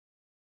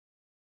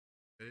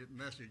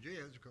the message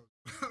is, because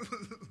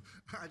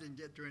I didn't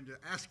get to into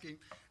asking,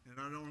 and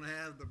I don't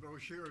have the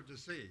brochure to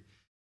see.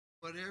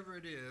 Whatever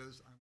it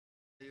is, I'm going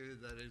to tell you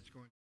that it's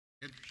going to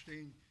be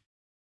interesting.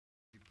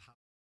 Be powerful.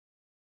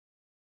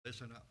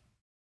 Listen up.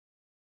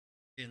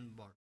 Ken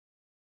Barton.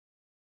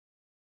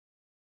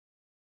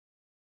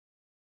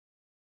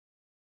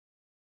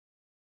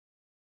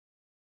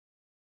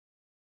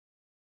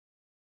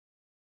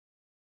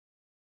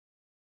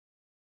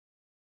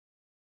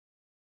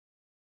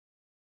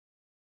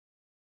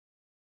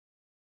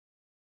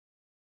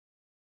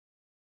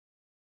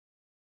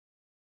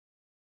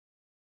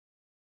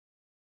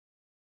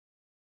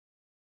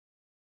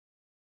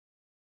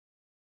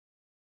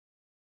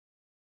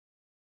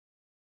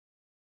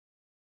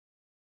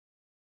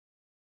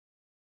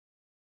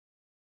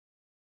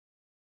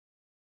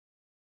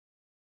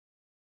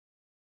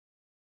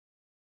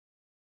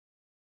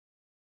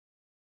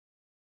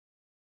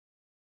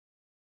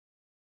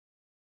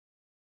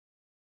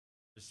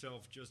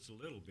 Myself just a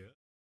little bit.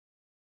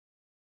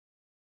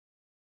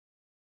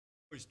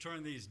 Always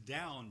turn these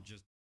down,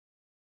 just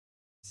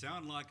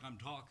sound like I'm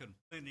talking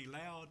plenty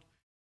loud.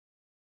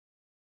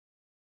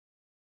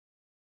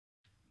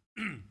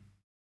 So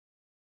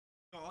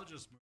I'll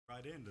just move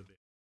right into this.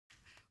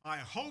 I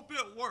hope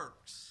it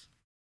works.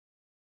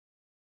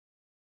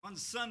 On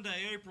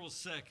Sunday, April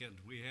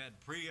 2nd, we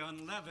had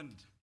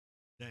pre-unleavened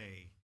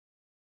day,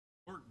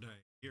 work day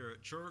here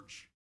at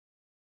church,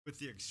 with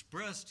the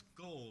expressed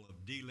goal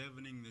of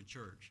de-leavening the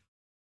church.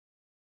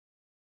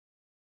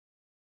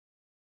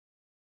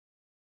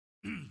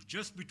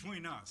 Just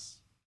between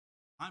us,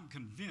 I'm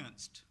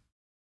convinced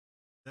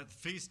that the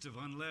Feast of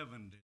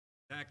Unleavened is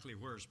exactly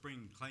where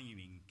spring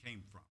cleaning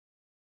came from.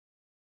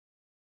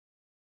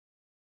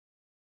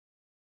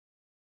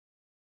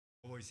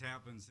 Always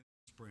happens in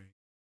the spring.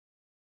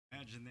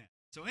 Imagine that.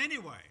 So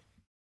anyway,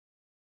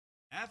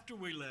 after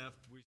we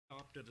left, we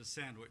stopped at a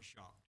sandwich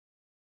shop.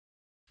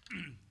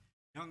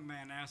 Young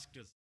man asked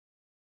us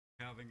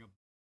having a,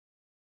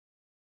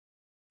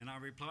 and I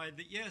replied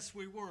that yes,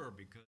 we were,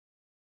 because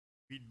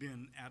we'd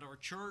been at our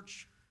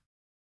church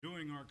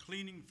doing our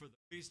cleaning for the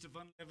Feast of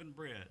Unleavened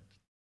Bread.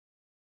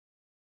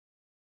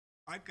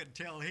 I could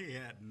tell he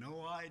had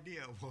no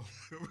idea what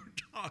we were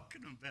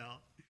talking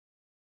about.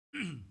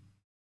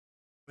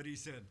 But he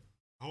said,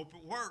 "I hope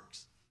it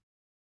works."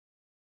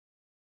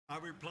 I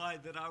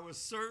replied that I was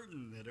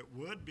certain that it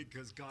would,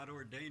 because God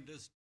ordained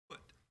us to do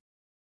it.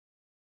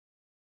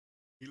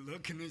 He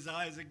looked in his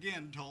eyes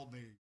again, told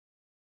me,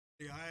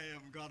 I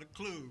haven't got a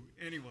clue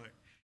anyway.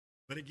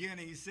 But again,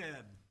 he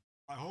said,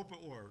 "I hope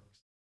it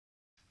works."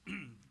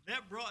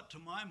 That brought to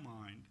my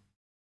mind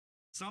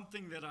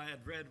something that I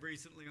had read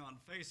recently on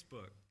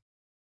Facebook.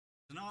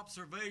 An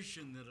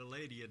observation that a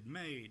lady had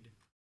made.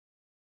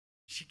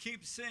 She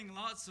keeps seeing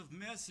lots of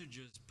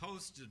messages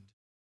posted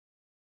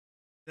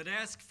that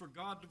ask for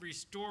God to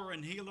restore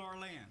and heal our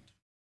land.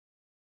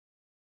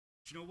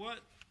 But you know what?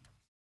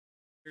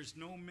 There's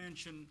no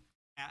mention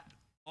at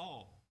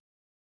all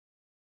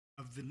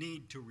of the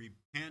need to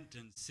repent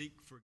and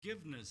seek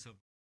forgiveness of.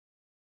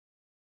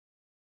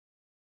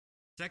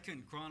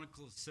 2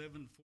 Chronicles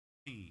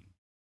 7:14.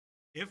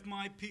 If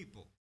my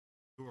people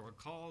who are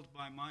called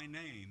by my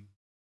name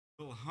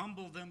will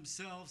humble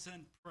themselves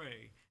and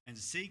pray and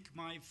seek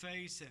my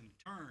face and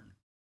turn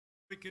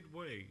wicked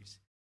ways,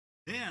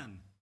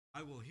 then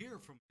I will hear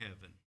from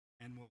heaven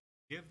and will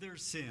forgive their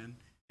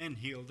sin and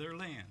heal their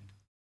land.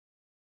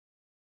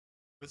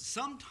 But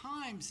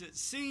sometimes it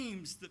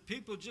seems that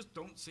people just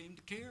don't seem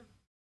to care,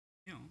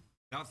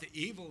 about the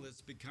evil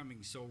that's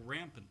becoming so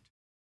rampant.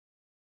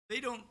 They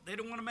don't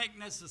want to make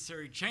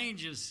necessary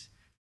changes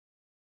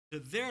to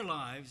their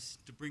lives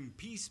to bring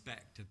peace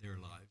back to their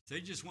lives.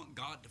 They just want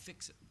God to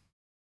fix it.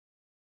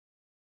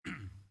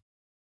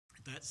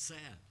 That's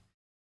sad.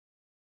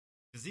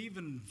 Because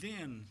even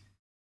then,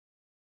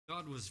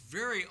 God was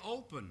very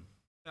open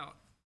about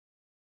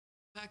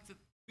the fact that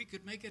we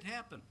could make it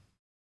happen.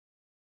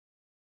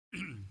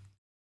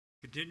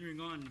 Continuing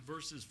on,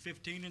 verses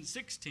 15 and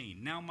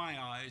 16. Now my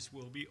eyes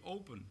will be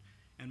open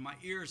and my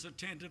ears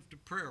attentive to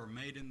prayer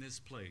made in this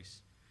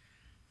place.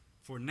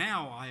 For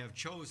now I have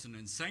chosen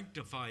and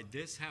sanctified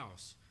this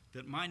house,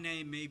 that my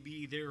name may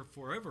be there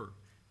forever,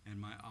 and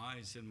my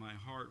eyes and my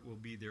heart will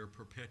be there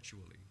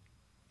perpetually.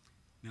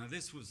 Now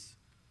this was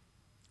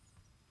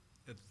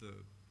at the,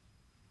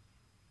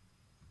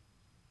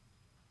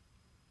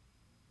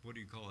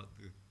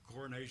 the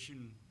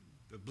coronation,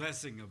 the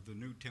blessing of the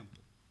new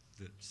temple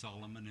that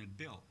Solomon had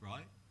built,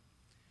 right?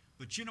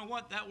 But you know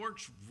what? That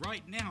works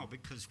right now,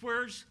 because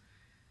where's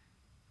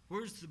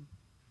the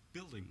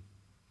building?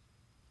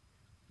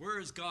 Where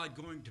is God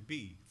going to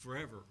be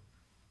forever?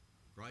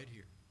 Right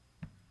here.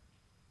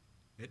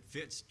 It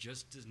fits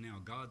just as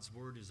now. God's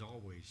word is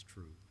always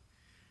true.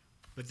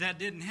 But that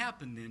didn't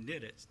happen then,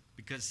 did it?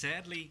 Because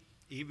sadly,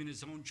 even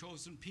his own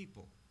chosen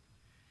people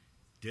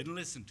didn't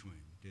listen to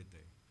him, did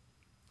they?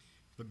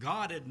 But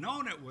God had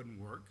known it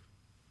wouldn't work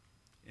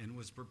and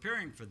was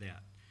preparing for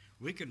that.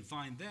 We can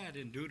find that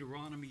in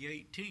Deuteronomy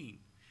 18,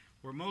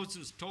 where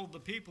Moses told the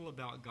people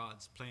about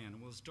God's plan.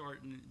 We'll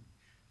start in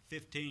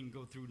 15,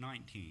 go through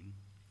 19.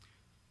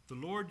 The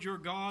Lord your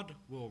God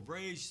will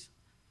raise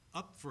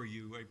up for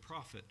you a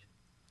prophet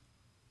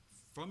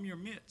from your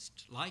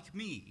midst, like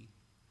me,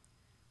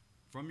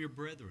 from your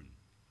brethren.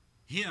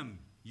 Him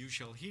you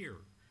shall hear,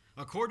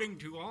 according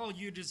to all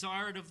you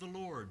desired of the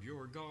Lord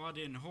your God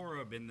in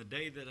Horeb in the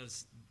day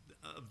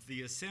of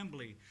the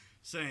assembly,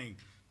 saying,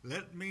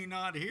 let me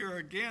not hear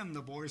again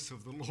the voice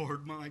of the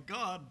Lord my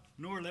God,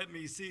 nor let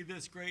me see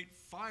this great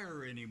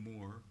fire any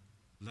more,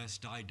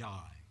 lest I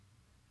die.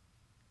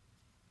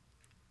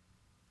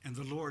 And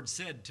the Lord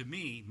said to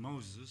me,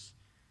 Moses,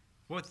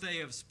 what they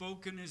have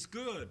spoken is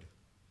good.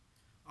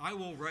 I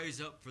will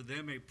raise up for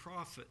them a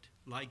prophet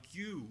like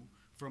you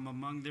from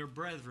among their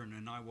brethren,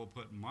 and I will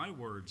put my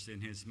words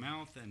in his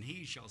mouth, and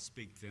he shall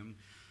speak them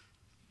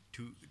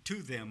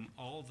to them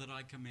all that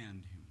I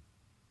command him.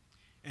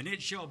 And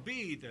it shall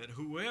be that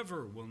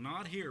whoever will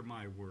not hear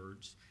my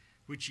words,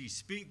 which he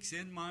speaks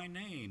in my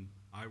name,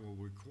 I will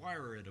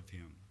require it of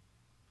him.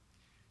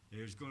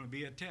 There's going to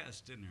be a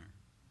test in there.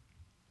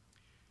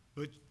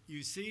 But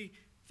you see,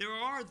 there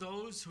are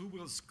those who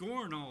will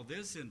scorn all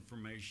this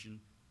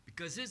information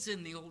because it's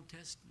in the Old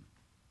Testament.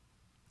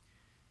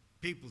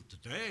 People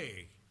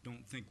today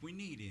don't think we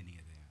need any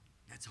of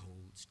that. That's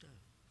old stuff.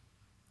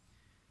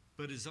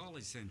 But it's all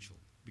essential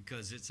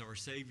because it's our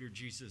Savior,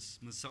 Jesus,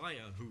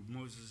 Messiah, who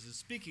Moses is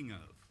speaking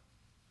of.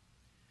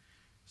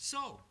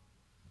 So,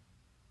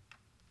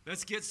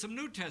 let's get some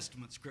New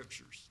Testament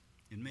scriptures,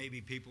 and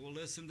maybe people will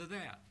listen to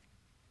that.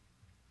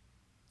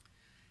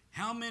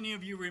 How many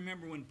of you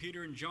remember when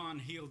Peter and John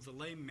healed the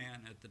lame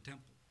man at the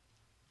temple?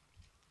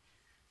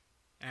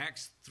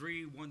 Acts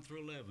 3, 1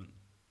 through 11.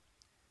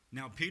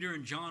 Now Peter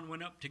and John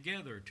went up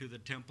together to the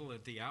temple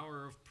at the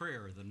hour of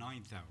prayer, the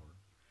 9th hour.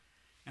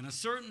 And a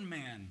certain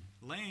man,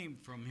 lame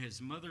from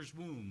his mother's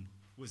womb,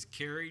 was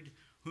carried,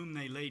 whom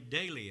they laid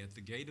daily at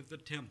the gate of the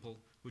temple,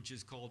 which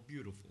is called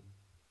Beautiful,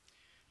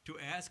 to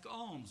ask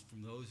alms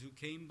from those who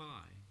came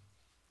by,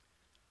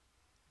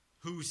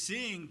 who,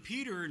 seeing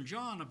Peter and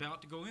John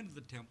about to go into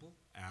the temple,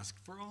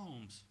 asked for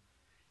alms.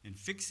 And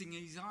fixing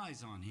his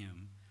eyes on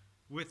him,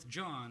 with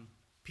John,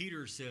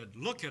 Peter said,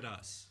 look at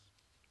us.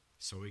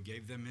 So he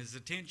gave them his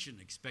attention,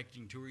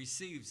 expecting to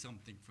receive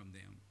something from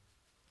them.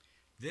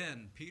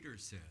 Then Peter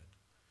said,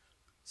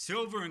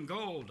 silver and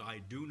gold I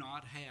do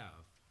not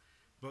have,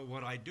 but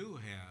what I do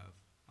have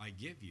I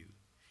give you.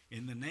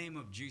 In the name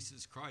of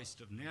Jesus Christ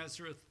of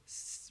Nazareth,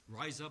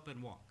 rise up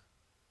and walk.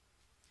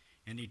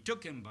 And he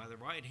took him by the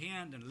right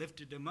hand and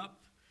lifted him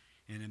up,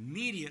 and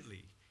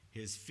immediately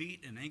his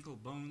feet and ankle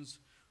bones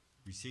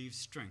received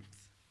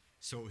strength.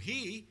 So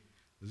he,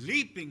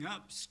 leaping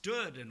up,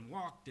 stood and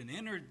walked and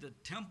entered the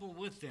temple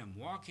with them,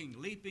 walking,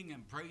 leaping,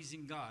 and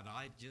praising God.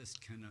 I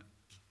just kind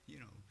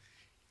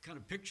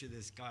of picture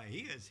this guy. He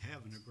is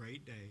having a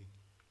great day.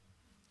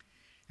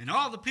 And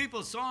all the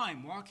people saw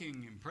him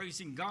walking and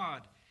praising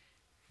God.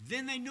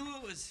 Then they knew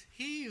it was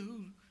he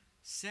who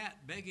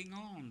sat begging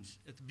alms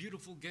at the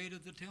beautiful gate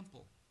of the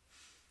temple.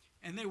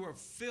 And they were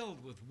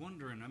filled with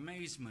wonder and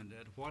amazement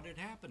at what had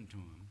happened to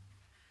him.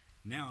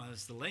 Now,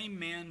 as the lame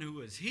man who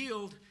was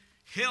healed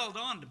held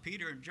on to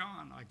Peter and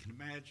John, I can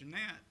imagine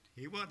that.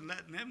 He wasn't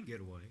letting them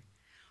get away.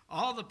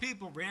 All the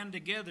people ran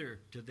together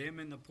to them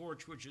in the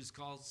porch, which is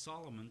called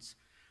Solomon's,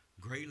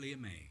 greatly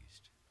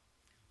amazed.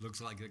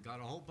 Looks like it got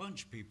a whole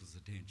bunch of people's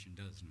attention,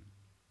 doesn't it?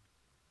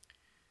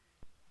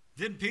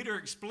 Then Peter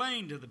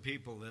explained to the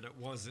people that it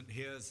wasn't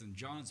his and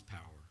John's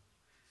power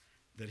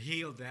that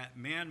healed that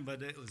man,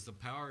 but it was the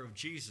power of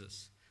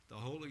Jesus, the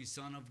Holy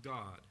Son of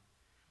God,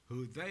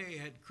 who they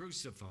had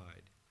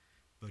crucified,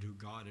 but who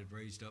God had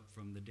raised up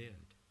from the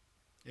dead.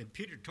 And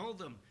Peter told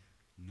them,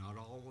 not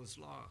all was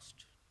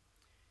lost.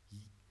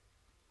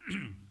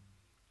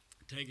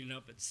 Taking it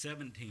up at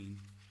 17.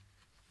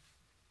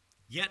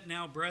 Yet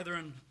now,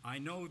 brethren, I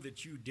know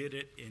that you did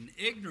it in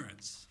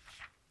ignorance,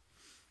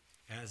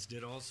 as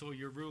did also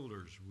your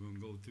rulers. We'll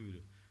go through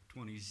to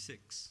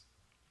 26.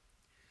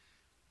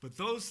 But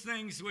those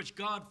things which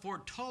God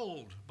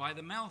foretold by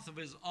the mouth of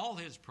all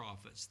his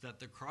prophets, that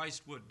the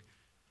Christ would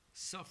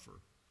suffer,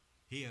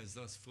 he has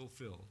thus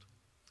fulfilled.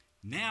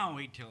 Now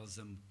he tells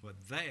them what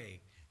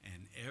they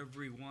and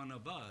every one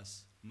of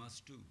us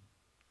must do.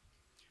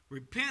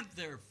 Repent,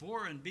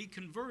 therefore, and be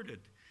converted,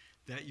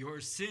 that your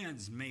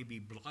sins may be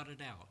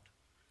blotted out,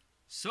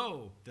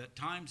 so that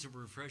times of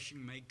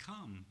refreshing may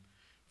come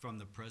from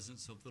the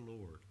presence of the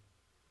Lord,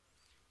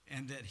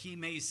 and that he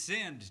may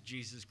send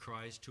Jesus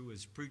Christ, who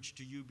has preached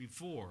to you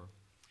before,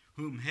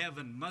 whom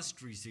heaven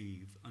must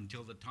receive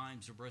until the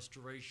times of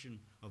restoration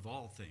of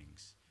all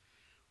things,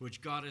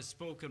 which God has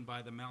spoken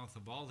by the mouth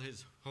of all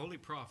his holy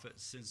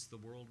prophets since the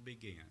world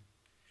began.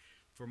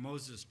 For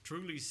Moses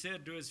truly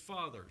said to his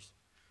fathers,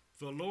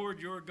 the Lord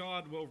your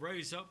God will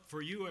raise up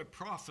for you a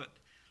prophet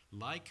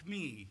like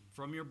me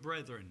from your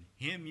brethren.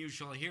 Him you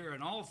shall hear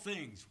in all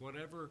things,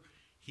 whatever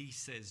he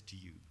says to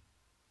you.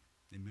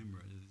 Remember,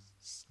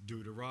 it's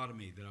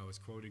Deuteronomy that I was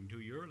quoting to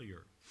you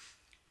earlier.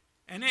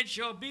 And it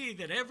shall be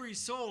that every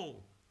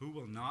soul who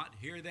will not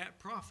hear that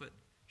prophet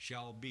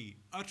shall be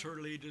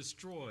utterly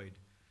destroyed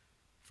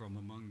from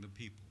among the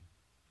people.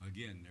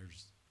 Again,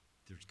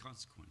 there's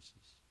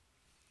consequences.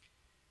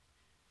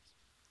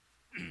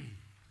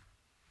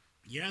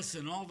 Yes,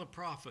 and all the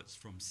prophets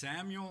from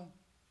Samuel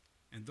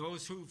and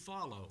those who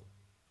follow,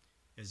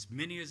 as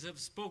many as have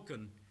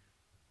spoken,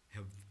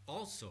 have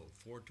also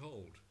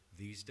foretold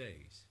these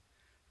days.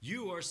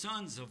 You are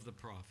sons of the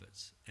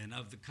prophets and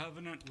of the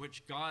covenant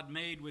which God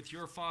made with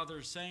your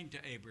fathers, saying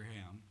to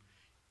Abraham,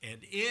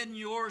 and in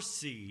your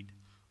seed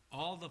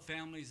all the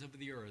families of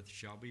the earth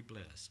shall be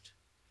blessed,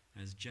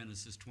 as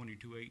Genesis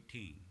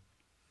 22:18.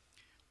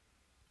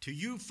 To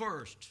you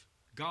first,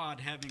 God,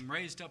 having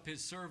raised up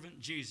his servant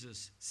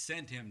Jesus,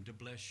 sent him to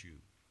bless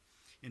you,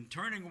 in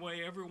turning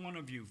away every one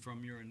of you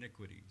from your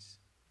iniquities.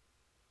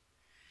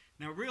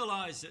 Now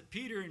realize that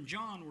Peter and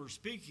John were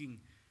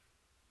speaking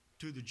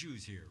to the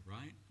Jews here,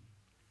 right?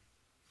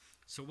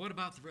 So what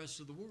about the rest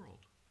of the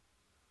world?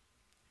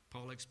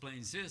 Paul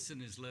explains this in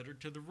his letter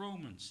to the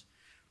Romans,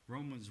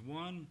 Romans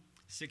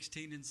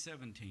 1:16 and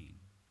 17.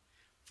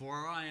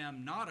 For I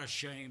am not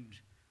ashamed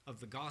of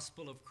the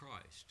gospel of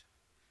Christ,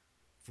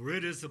 for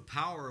it is the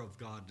power of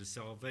God to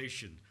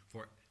salvation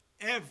for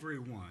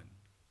everyone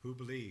who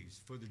believes,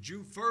 for the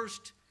Jew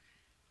first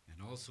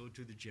and also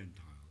to the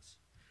Gentiles.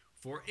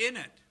 For in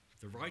it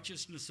the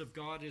righteousness of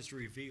God is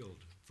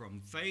revealed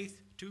from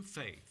faith to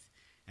faith,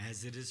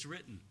 as it is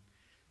written,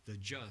 the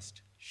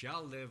just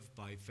shall live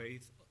by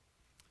faith.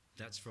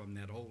 That's from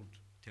that Old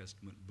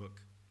Testament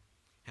book,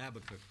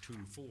 Habakkuk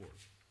 2:4.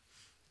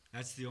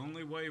 That's the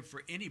only way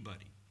for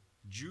anybody,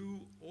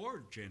 Jew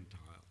or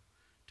Gentile,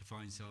 to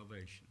find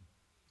salvation.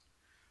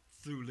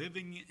 Through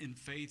living in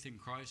faith in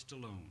Christ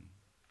alone,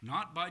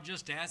 not by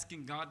just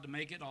asking God to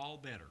make it all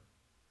better,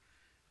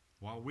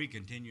 while we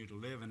continue to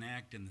live and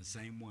act in the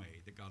same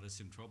way that got us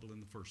in trouble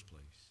in the first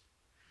place.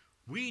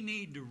 We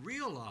need to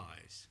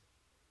realize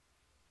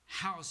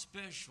how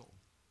special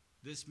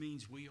this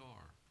means we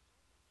are.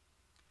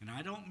 And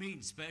I don't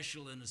mean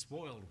special in a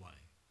spoiled way.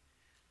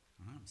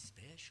 I'm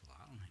special,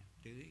 I don't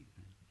have to do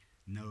anything.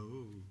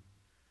 No,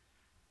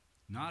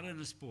 not in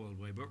a spoiled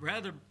way, but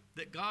rather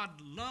that God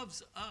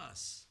loves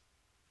us,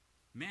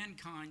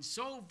 mankind,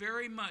 so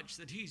very much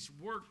that he's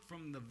worked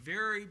from the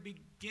very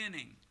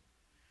beginning,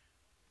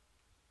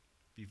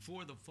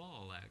 before the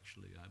fall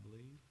actually, I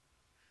believe,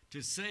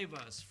 to save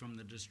us from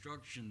the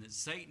destruction that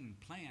Satan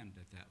planned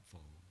at that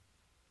fall.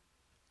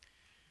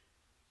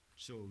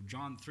 So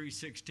John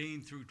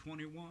 3:16 through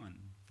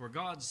 21, for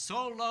God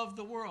so loved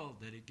the world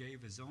that he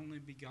gave his only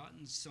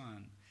begotten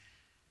Son,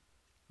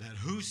 that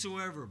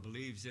whosoever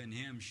believes in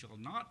him shall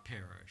not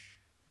perish,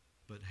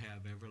 but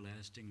have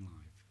everlasting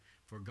life.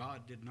 For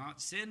God did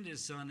not send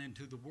his Son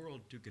into the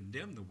world to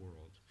condemn the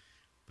world,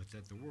 but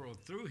that the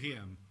world through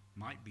him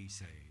might be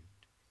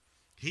saved.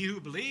 He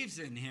who believes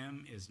in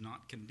him is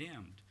not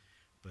condemned,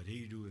 but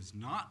he who does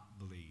not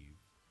believe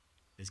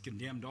is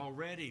condemned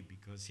already,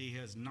 because he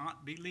has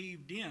not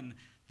believed in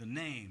the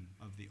name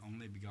of the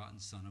only begotten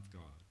Son of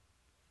God.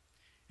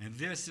 And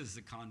this is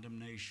the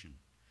condemnation,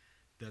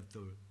 that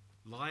the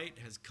light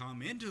has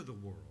come into the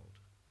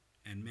world,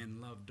 and men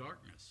love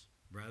darkness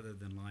rather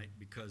than light,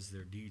 because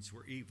their deeds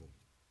were evil.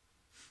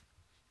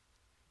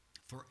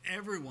 For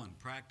everyone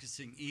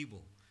practicing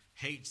evil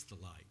hates the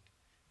light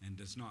and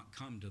does not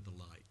come to the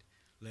light,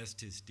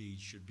 lest his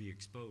deeds should be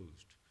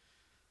exposed.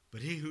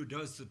 But he who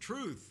does the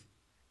truth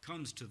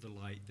comes to the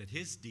light, that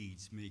his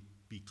deeds may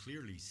be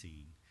clearly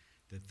seen,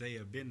 that they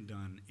have been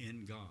done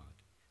in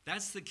God.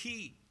 That's the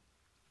key.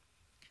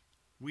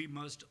 We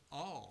must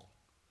all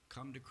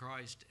come to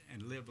Christ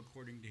and live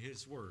according to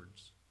his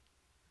words.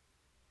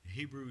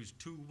 Hebrews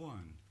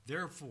 2:1,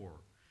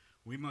 therefore,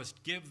 we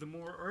must give the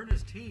more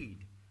earnest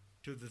heed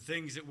to the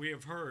things that we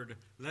have heard,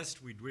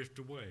 lest we drift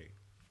away.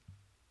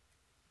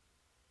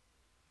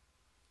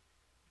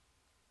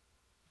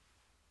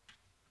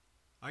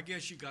 I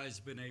guess you guys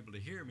have been able to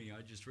hear me.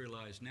 I just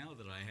realized now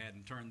that I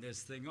hadn't turned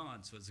this thing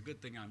on, so it's a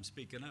good thing I'm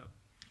speaking up.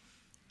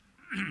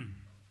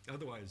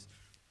 Otherwise,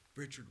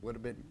 Richard would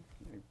have been.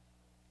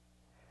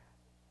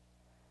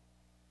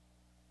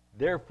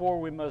 Therefore,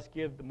 we must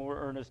give the more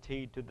earnest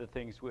heed to the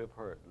things we have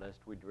heard,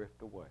 lest we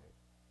drift away.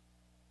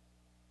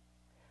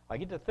 I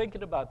get to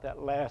thinking about that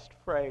last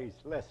phrase,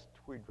 lest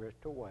we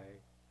drift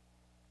away.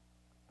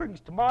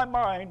 Brings to my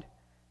mind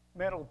a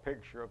mental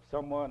picture of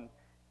someone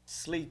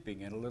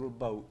sleeping in a little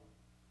boat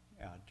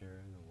out there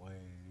in the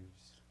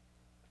waves,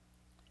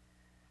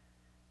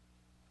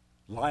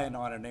 lying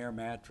on an air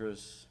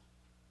mattress,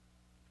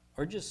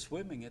 or just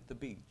swimming at the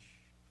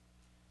beach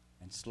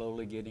and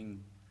slowly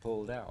getting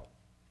pulled out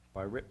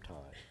by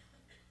riptide.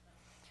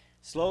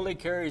 Slowly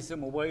carries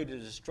them away to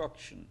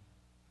destruction.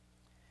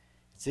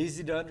 It's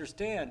easy to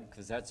understand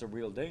because that's a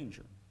real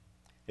danger.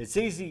 It's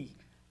easy,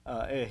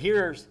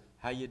 here's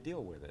how you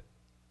deal with it.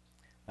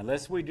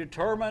 Unless we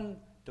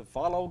determine to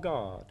follow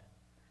God,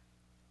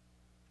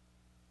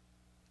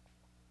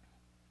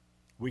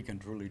 we can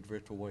truly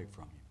drift away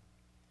from him.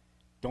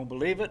 Don't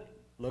believe it?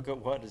 Look at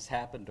what has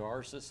happened to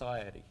our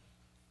society.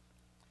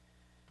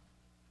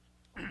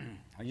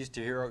 I used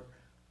to hear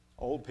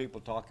old people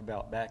talk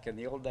about back in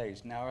the old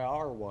days. Now I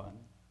are one,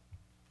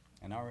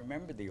 and I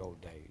remember the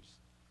old days.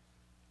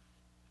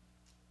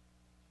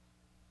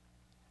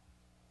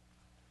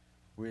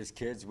 We as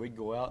kids, we'd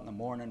go out in the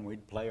morning,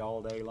 we'd play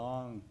all day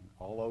long,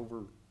 all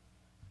over,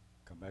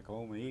 come back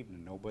home in the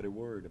evening, nobody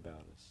worried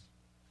about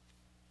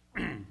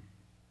us.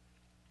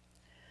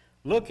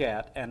 Look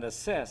at and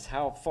assess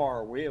how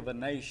far we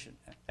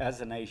as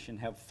a nation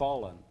have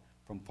fallen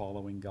from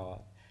following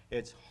God.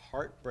 It's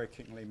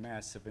heartbreakingly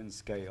massive in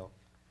scale,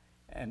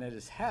 and it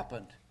has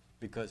happened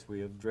because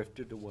we have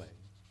drifted away.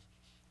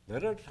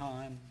 Little at a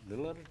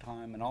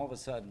time, and all of a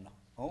sudden,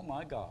 oh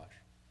my gosh,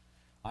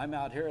 I'm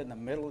out here in the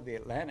middle of the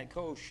Atlantic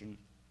Ocean,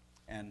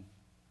 and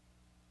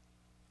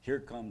here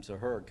comes a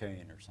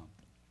hurricane or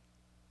something.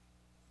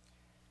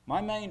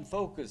 My main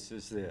focus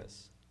is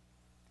this: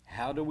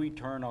 how do we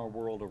turn our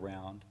world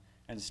around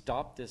and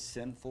stop this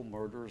sinful,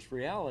 murderous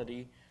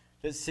reality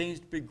that seems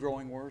to be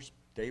growing worse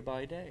day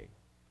by day?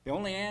 The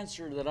only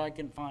answer that I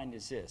can find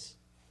is this: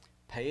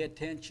 pay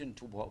attention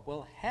to what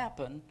will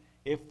happen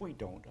if we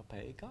don't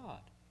obey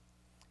God.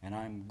 And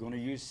I'm going to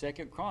use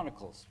 2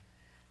 Chronicles.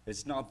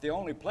 It's not the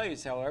only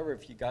place, however,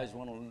 if you guys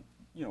want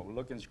to,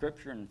 look in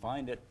Scripture and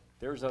find it,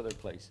 there's other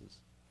places.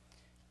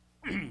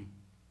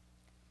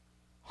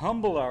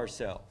 Humble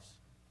ourselves.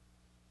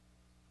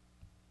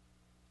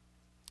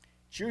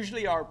 It's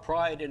usually our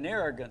pride and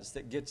arrogance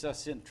that gets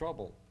us in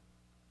trouble.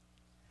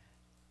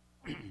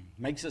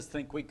 Makes us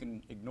think we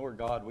can ignore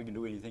God, we can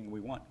do anything we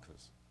want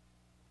because,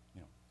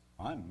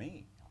 I'm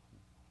me.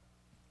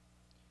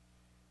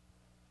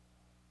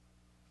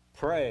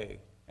 Pray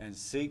and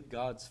seek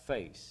God's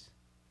face.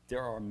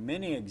 There are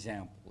many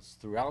examples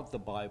throughout the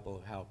Bible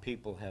of how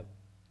people have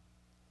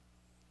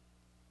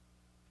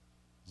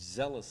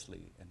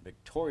zealously and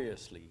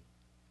victoriously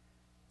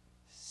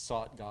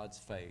sought God's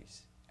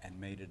face and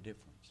made a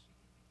difference.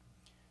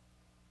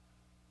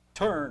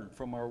 Turn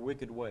from our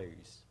wicked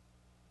ways.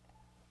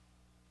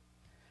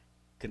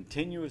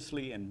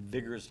 Continuously and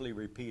vigorously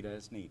repeat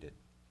as needed.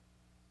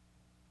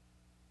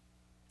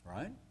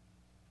 Right?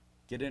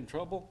 Get in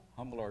trouble,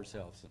 humble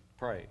ourselves and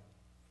pray.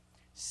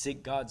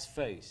 Seek God's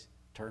face,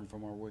 turn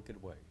from our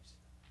wicked ways.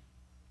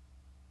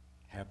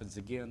 Happens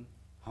again,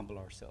 humble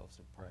ourselves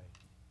and pray.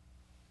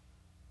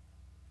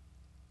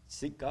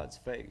 Seek God's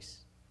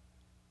face,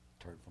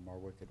 turn from our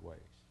wicked ways.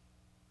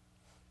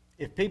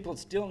 If people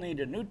still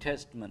need a New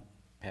Testament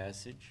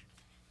passage,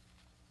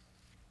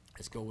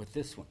 let's go with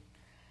this one.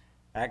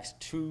 Acts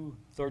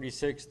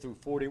 2:36 through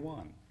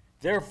 41.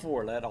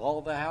 Therefore, let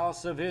all the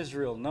house of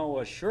Israel know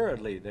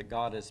assuredly that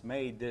God has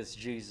made this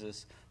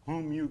Jesus,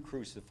 whom you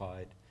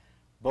crucified,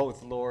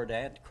 both Lord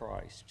and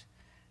Christ.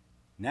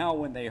 Now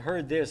when they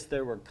heard this,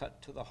 they were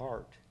cut to the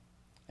heart,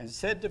 and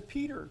said to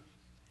Peter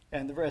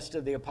and the rest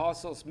of the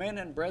apostles, Men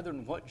and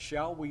brethren, what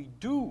shall we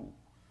do?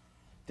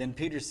 Then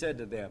Peter said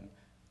to them,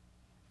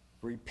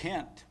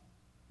 Repent,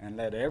 and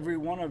let every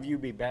one of you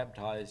be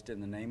baptized in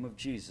the name of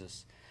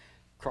Jesus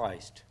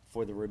Christ,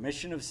 for the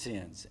remission of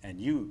sins,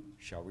 and you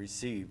shall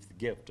receive the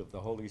gift of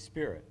the Holy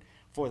Spirit.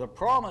 For the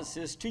promise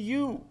is to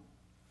you,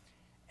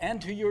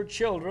 and to your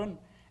children,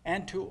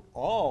 and to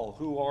all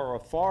who are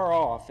afar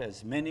off,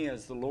 as many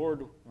as the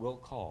Lord will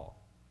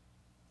call.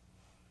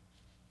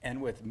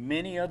 And with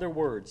many other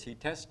words he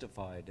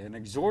testified and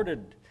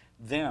exhorted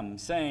them,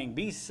 saying,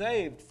 Be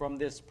saved from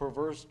this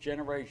perverse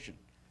generation.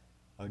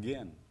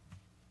 Again,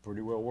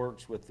 pretty well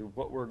works with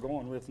what we're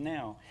going with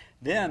now.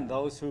 Then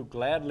those who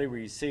gladly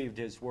received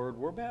his word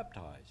were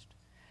baptized.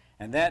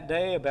 And that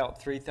day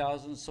about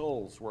 3,000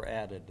 souls were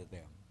added to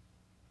them.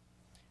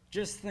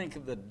 Just think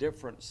of the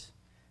difference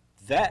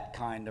that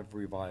kind of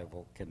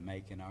revival can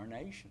make in our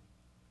nation.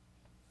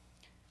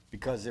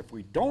 Because if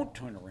we don't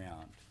turn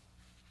around,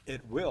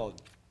 it will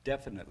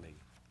definitely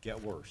get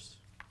worse.